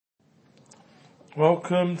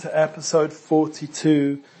Welcome to episode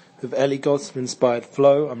 42 of Ellie Goldson Inspired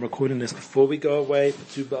Flow. I'm recording this before we go away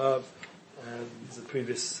for Tu B'Av, as the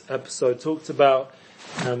previous episode talked about.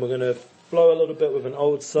 And we're going to flow a little bit with an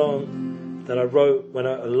old song that I wrote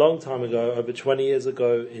a long time ago, over 20 years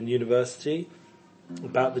ago in university,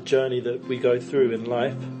 about the journey that we go through in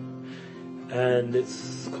life. And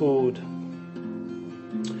it's called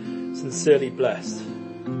Sincerely Blessed.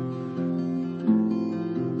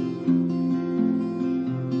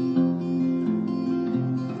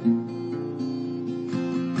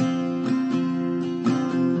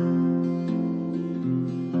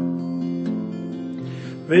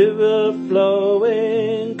 River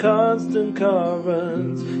flowing, constant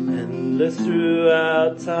currents, endless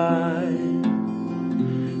throughout time,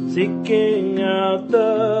 seeking out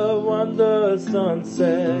the wondrous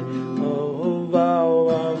sunset of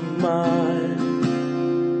our mind.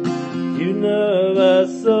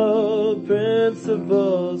 Universal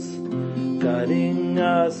principles guiding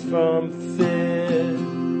us from fear.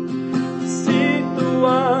 See the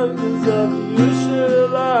wonders of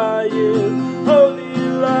Yerushalayim, holy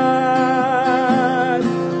light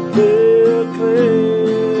will clear.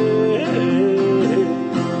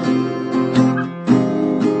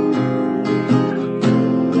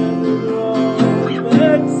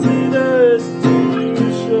 Exodus to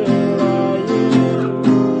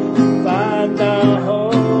Yerushalayim, find our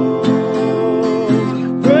home.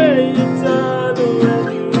 Pray eternal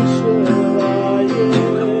in Yerushalayim.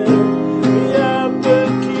 We have the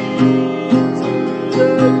key to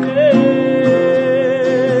the gate.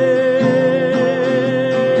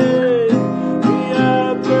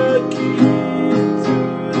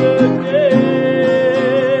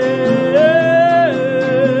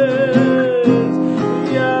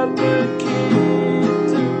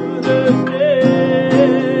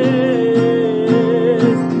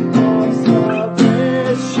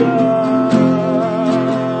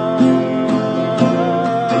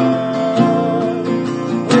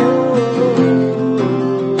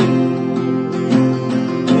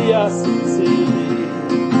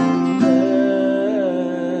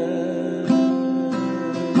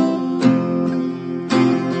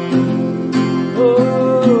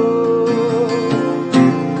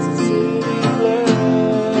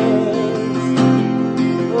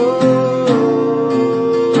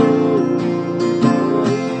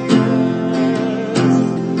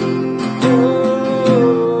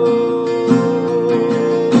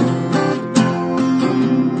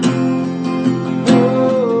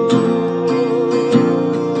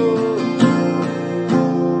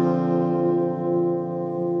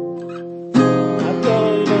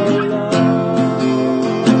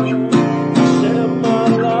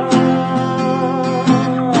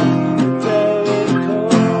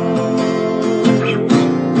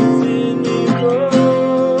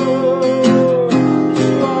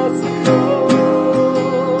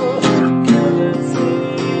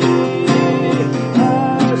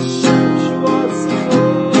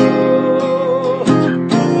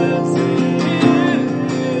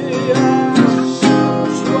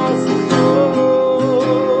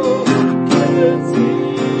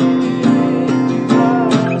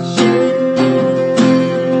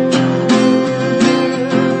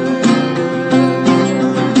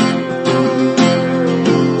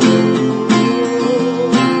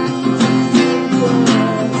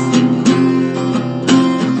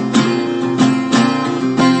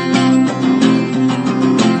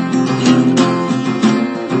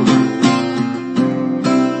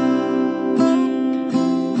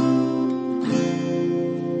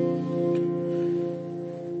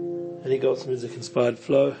 Ellie Goldson Music Inspired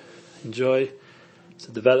Flow. Enjoy. It's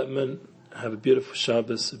a development. Have a beautiful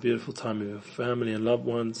Shabbos, a beautiful time with your family and loved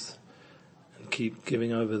ones, and keep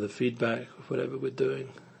giving over the feedback of whatever we're doing.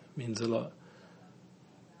 It means a lot.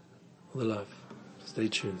 All the love. Stay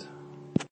tuned.